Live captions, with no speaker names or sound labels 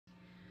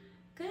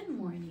Good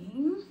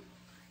morning.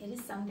 It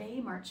is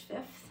Sunday, March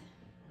 5th.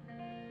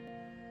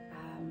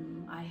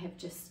 I have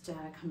just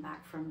come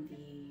back from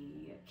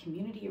the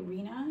community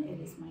arena. It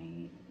is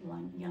my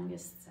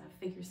youngest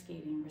figure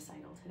skating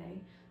recital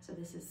today. So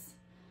this is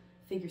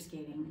figure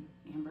skating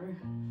Amber,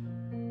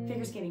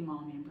 figure skating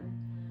mom Amber.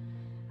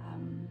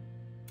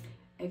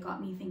 It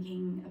got me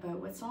thinking about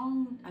what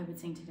song I would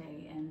sing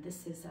today, and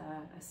this is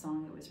a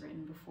song that was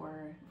written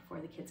before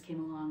the kids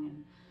came along,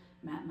 and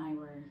Matt and I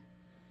were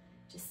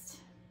just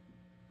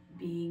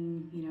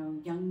being,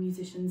 young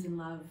musicians in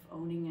love,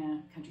 owning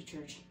a country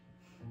church.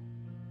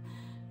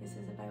 This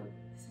is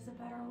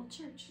about our old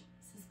church.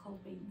 This is called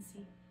Wait and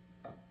See.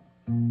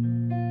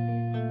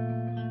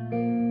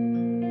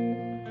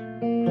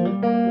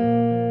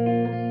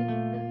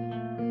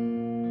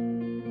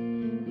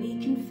 We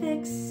can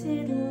fix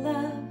it,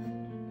 love,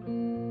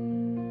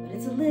 but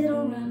it's a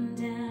little run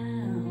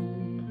down.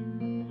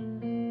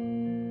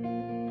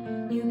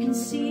 You can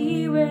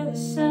see where the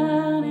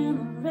sun and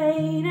the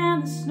rain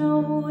and the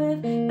snow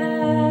have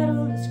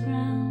battled this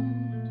ground.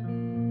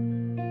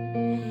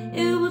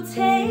 It will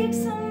take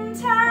some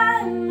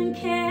time and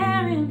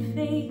care and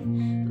faith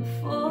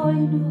before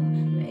you know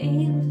we're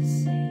able to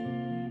say,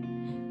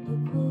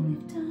 look what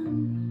we've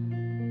done.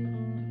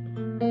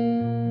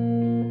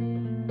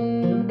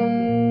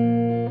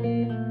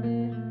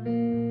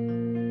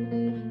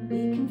 We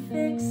can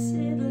fix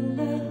it,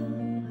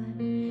 love,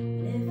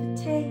 but if it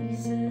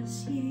takes us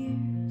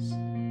years,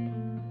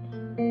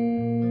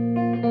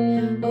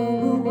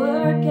 we'll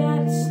work at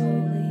it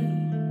slowly,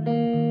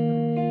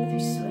 through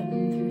sweat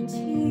and through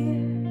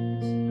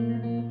tears.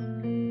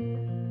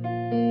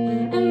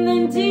 And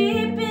then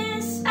deep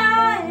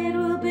inside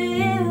we'll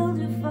build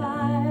a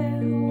fire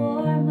to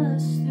warm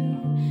us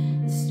through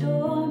the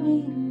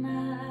stormy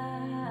nights.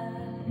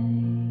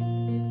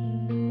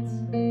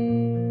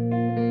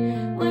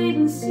 Wait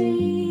and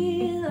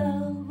see,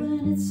 love, when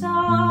it's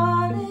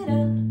all lit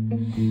up,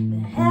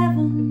 the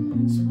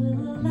heavens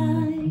will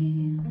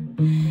align.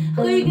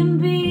 We can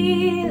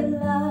be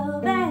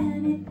love,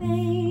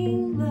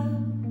 anything,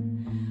 love,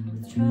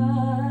 with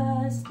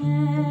trust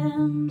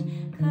and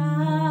kindness.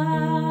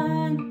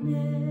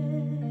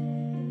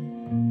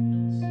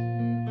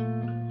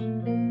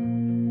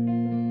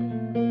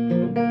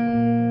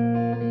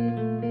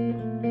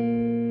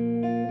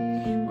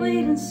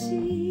 Wait and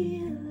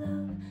see,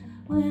 love,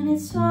 when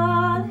it's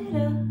all lit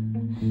up,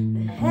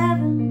 the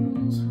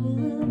heavens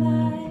will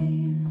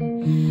align.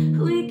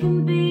 We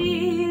can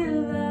be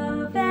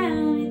love,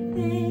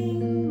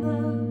 anything,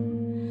 love,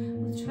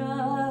 with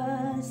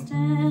trust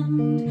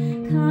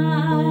and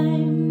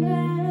kindness.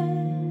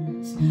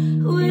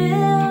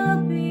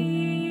 We'll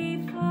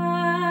be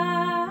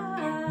fine.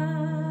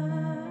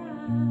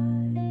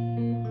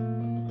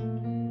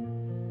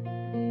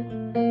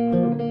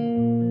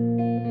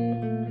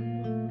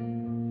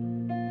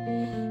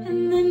 And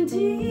then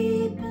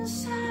deep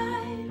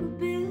inside we'll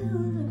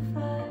build a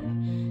fire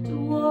to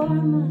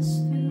warm us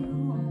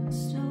through on the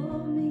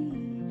stormy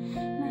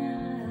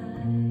nights.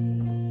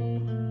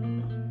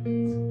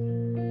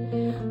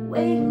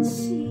 Wait and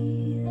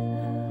see,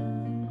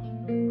 love.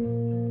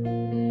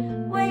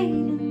 Wait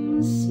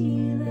and see.